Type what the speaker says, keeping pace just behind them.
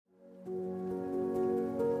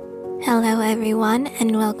Hello everyone,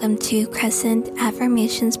 and welcome to Crescent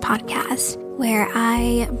Affirmations podcast, where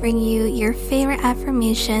I bring you your favorite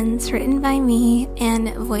affirmations written by me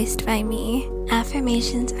and voiced by me.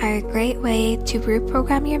 Affirmations are a great way to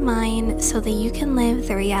reprogram your mind so that you can live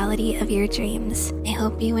the reality of your dreams. I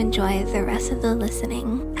hope you enjoy the rest of the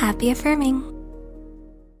listening. Happy affirming!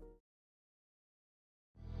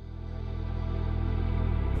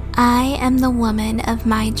 I am the woman of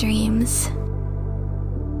my dreams.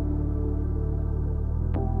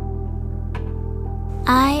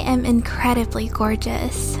 I am incredibly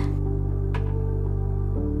gorgeous.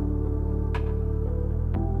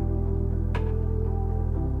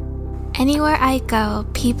 Anywhere I go,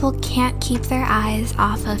 people can't keep their eyes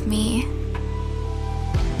off of me.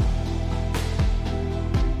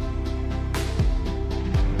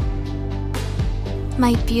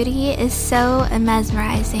 My beauty is so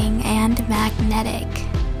mesmerizing and magnetic.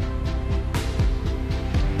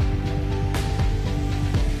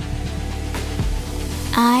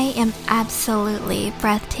 I am absolutely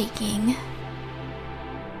breathtaking.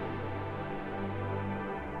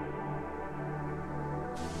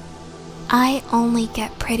 I only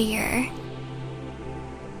get prettier.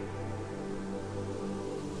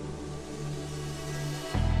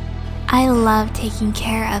 I love taking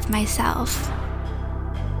care of myself.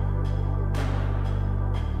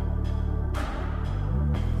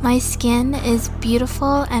 My skin is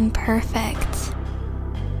beautiful and perfect.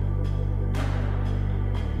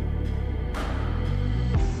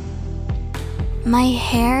 My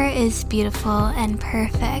hair is beautiful and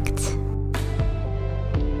perfect.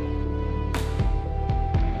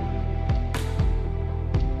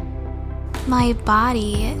 My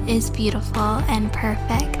body is beautiful and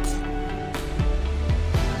perfect.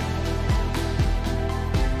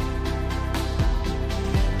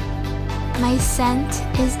 My scent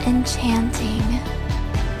is enchanting.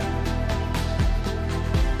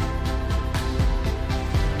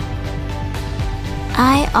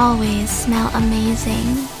 I always smell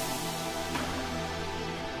amazing.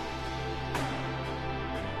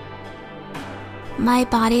 My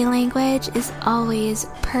body language is always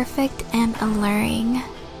perfect and alluring.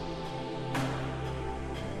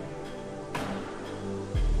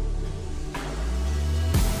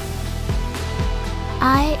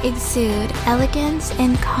 I exude elegance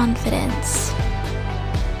and confidence.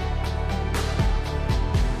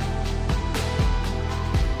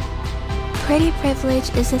 Pretty privilege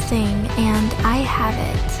is a thing, and I have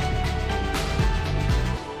it.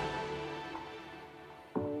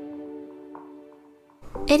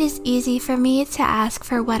 It is easy for me to ask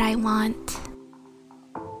for what I want.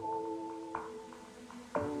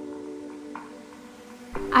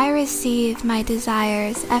 I receive my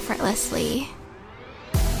desires effortlessly.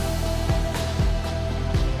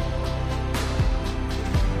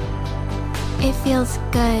 It feels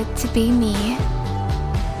good to be me.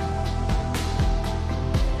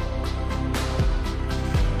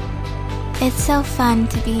 It's so fun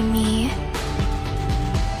to be me.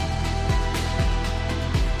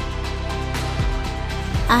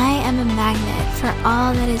 I am a magnet for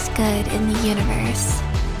all that is good in the universe.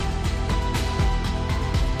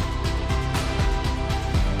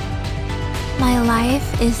 My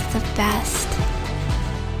life is the best.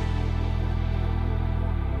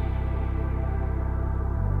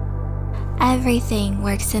 Everything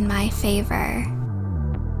works in my favor.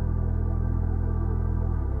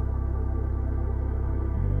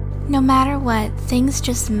 No matter what, things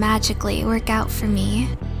just magically work out for me.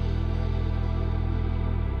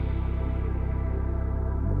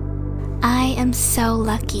 I am so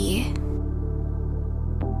lucky.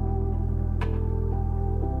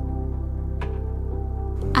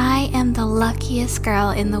 I am the luckiest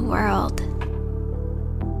girl in the world.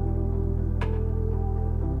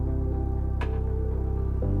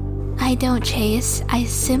 I don't chase, I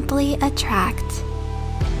simply attract.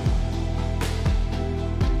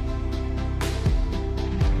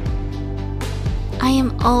 I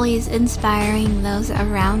am always inspiring those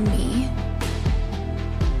around me.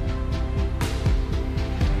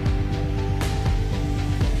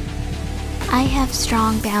 I have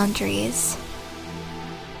strong boundaries.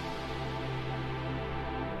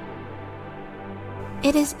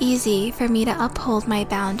 It is easy for me to uphold my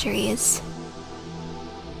boundaries.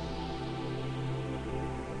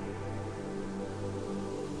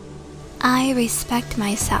 I respect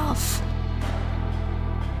myself.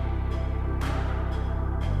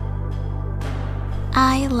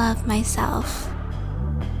 I love myself.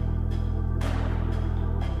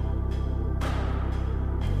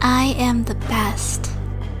 I am the best.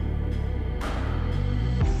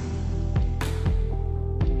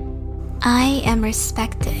 I am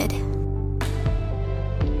respected.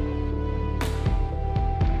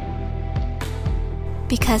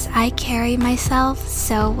 because I carry myself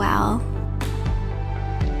so well.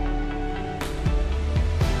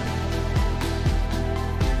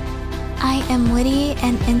 I am witty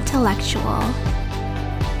and intellectual.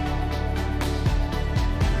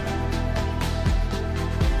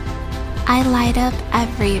 I light up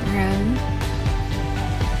every room.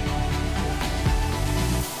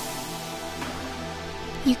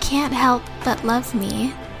 You can't help but love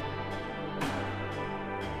me.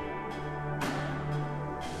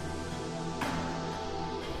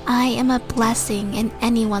 I am a blessing in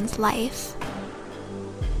anyone's life.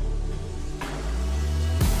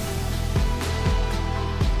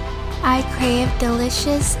 I crave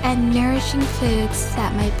delicious and nourishing foods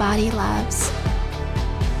that my body loves.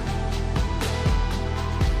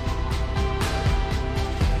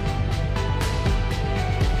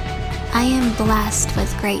 I am blessed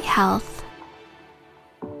with great health.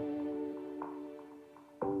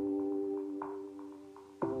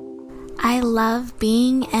 I love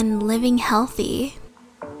being and living healthy.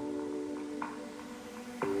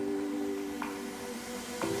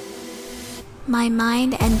 My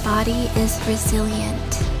mind and body is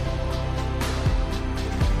resilient.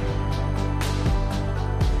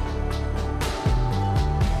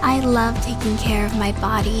 I love taking care of my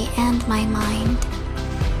body and my mind.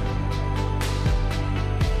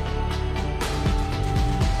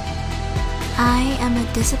 I am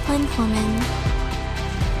a disciplined woman.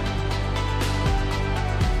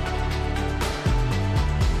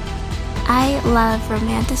 I love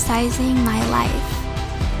romanticizing my life.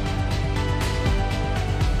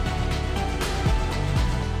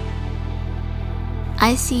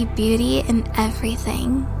 I see beauty in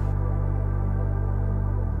everything.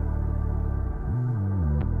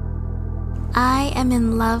 I am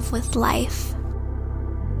in love with life.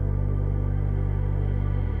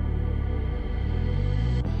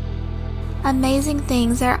 Amazing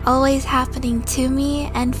things are always happening to me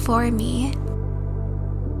and for me.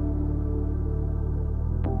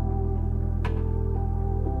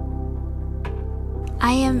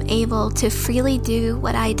 I am able to freely do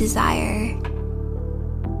what I desire.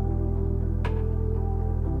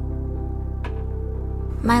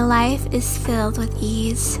 My life is filled with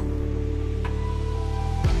ease.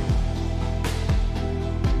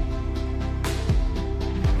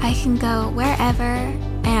 I can go wherever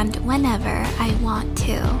and whenever I want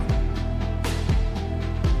to.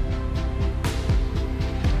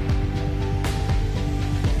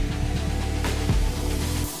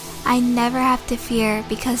 I never have to fear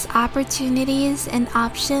because opportunities and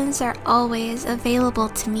options are always available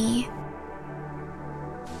to me.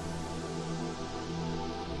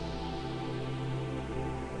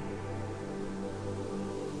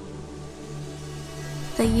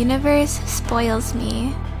 The universe spoils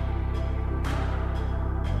me.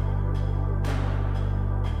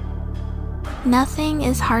 Nothing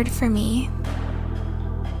is hard for me.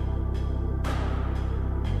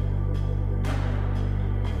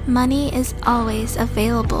 Money is always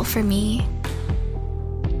available for me.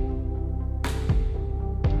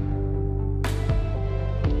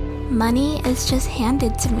 Money is just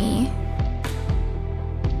handed to me.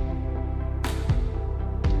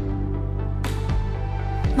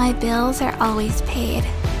 My bills are always paid.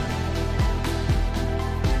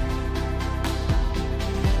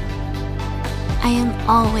 I am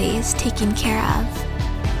always taken care of.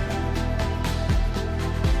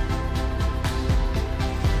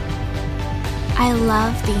 I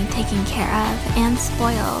love being taken care of and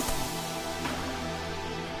spoiled.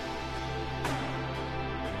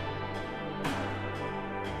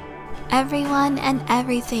 Everyone and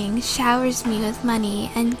everything showers me with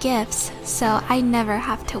money and gifts, so I never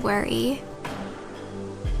have to worry.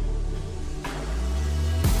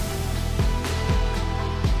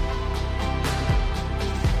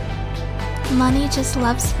 Money just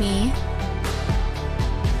loves me.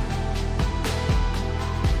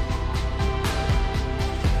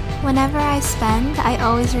 Whenever I spend, I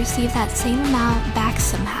always receive that same amount back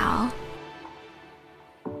somehow.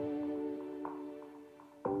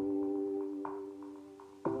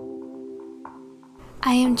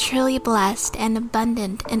 I am truly blessed and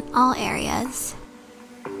abundant in all areas.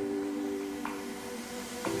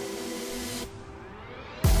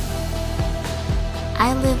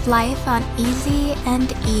 I live life on easy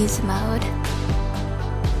and ease mode.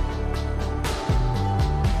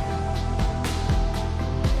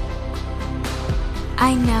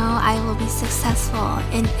 I know I will be successful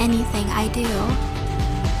in anything I do.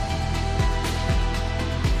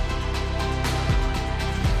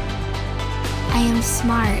 I am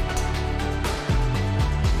smart.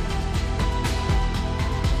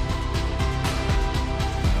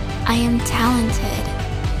 I am talented.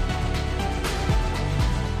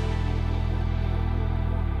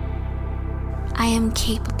 I am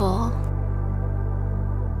capable.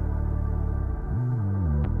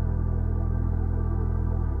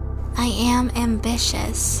 I am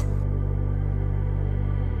ambitious.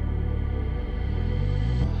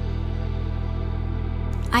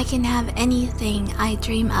 I can have anything I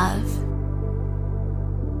dream of.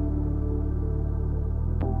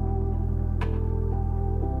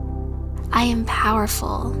 I am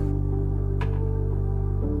powerful.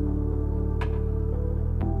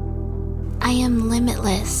 I am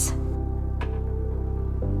limitless.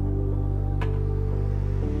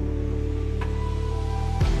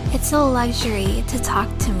 It's a luxury to talk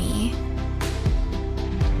to me.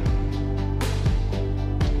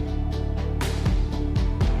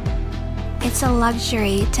 It's a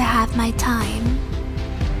luxury to have my time.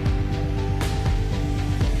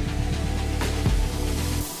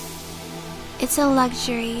 It's a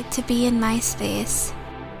luxury to be in my space.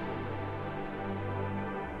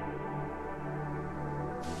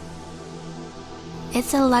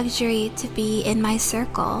 It's a luxury to be in my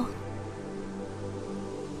circle.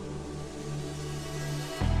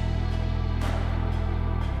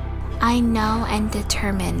 I know and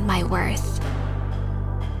determine my worth.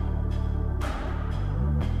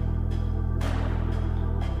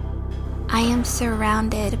 I am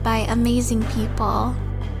surrounded by amazing people.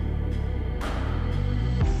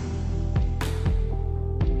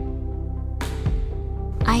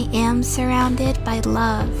 I am surrounded by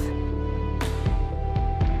love.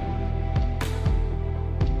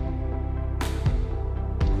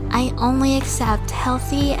 I only accept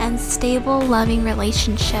healthy and stable, loving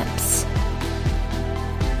relationships.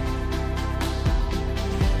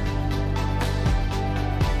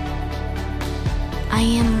 I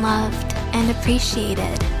am loved and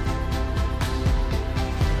appreciated.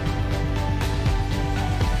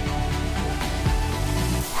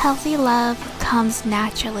 Healthy love comes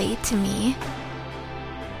naturally to me.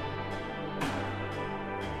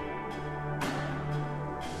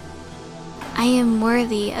 I am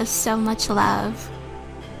worthy of so much love.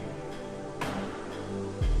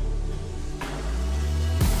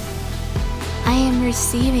 I am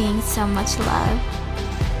receiving so much love.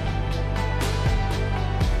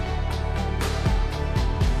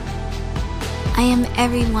 I am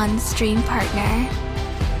everyone's dream partner.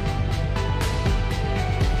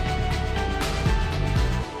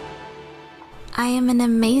 I am an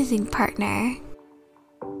amazing partner.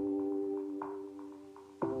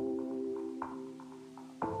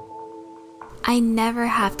 I never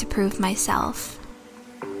have to prove myself.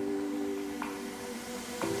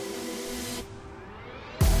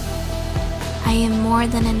 I am more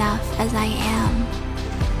than enough as I am.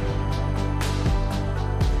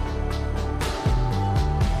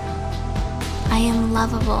 I am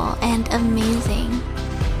lovable and amazing.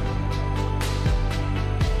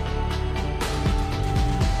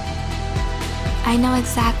 I know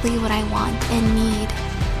exactly what I want and need.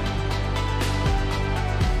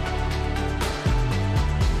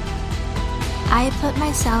 I put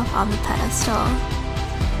myself on the pedestal.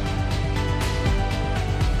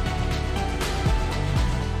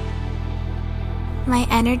 My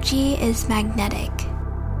energy is magnetic.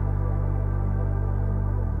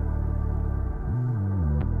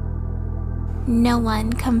 No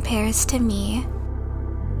one compares to me.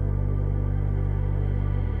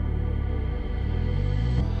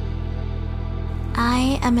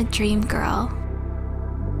 I am a dream girl.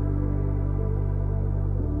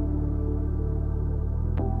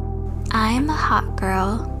 I'm a hot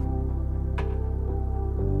girl.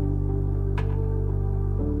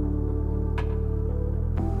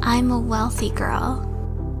 I'm a wealthy girl.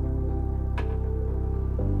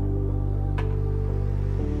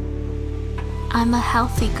 I'm a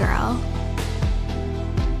healthy girl.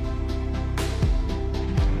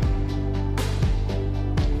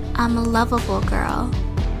 I'm a lovable girl.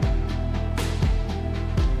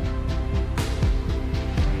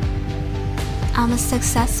 I'm a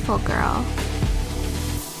successful girl.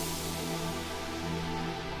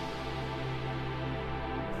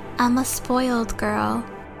 I'm a spoiled girl.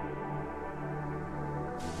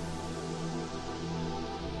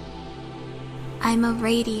 I'm a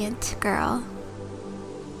radiant girl.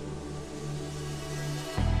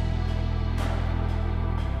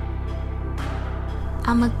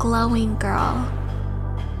 I'm a glowing girl.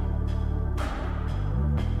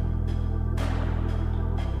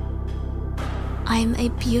 I'm a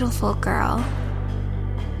beautiful girl.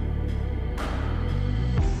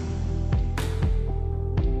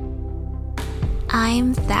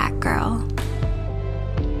 I'm that girl.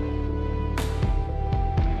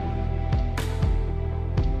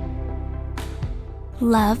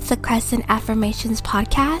 Love the Crescent Affirmations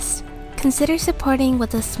podcast? consider supporting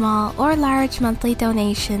with a small or large monthly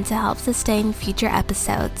donation to help sustain future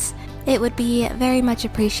episodes. It would be very much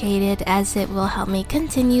appreciated as it will help me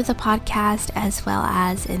continue the podcast as well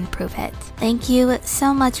as improve it. Thank you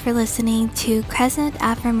so much for listening to Crescent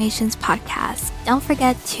Affirmations podcast. Don't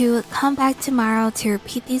forget to come back tomorrow to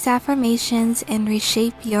repeat these affirmations and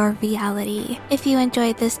reshape your reality. If you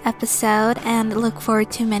enjoyed this episode and look forward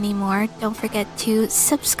to many more, don't forget to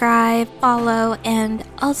subscribe, follow, and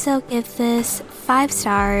also give this 5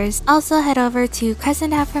 stars. Also head over to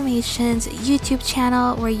Crescent Affirmations YouTube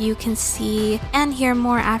channel where you can see and hear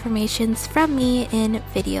more affirmations from me in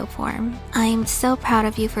video form. I'm so proud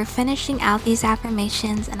of you for finishing out these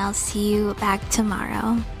affirmations, and I'll see you back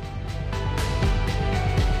tomorrow.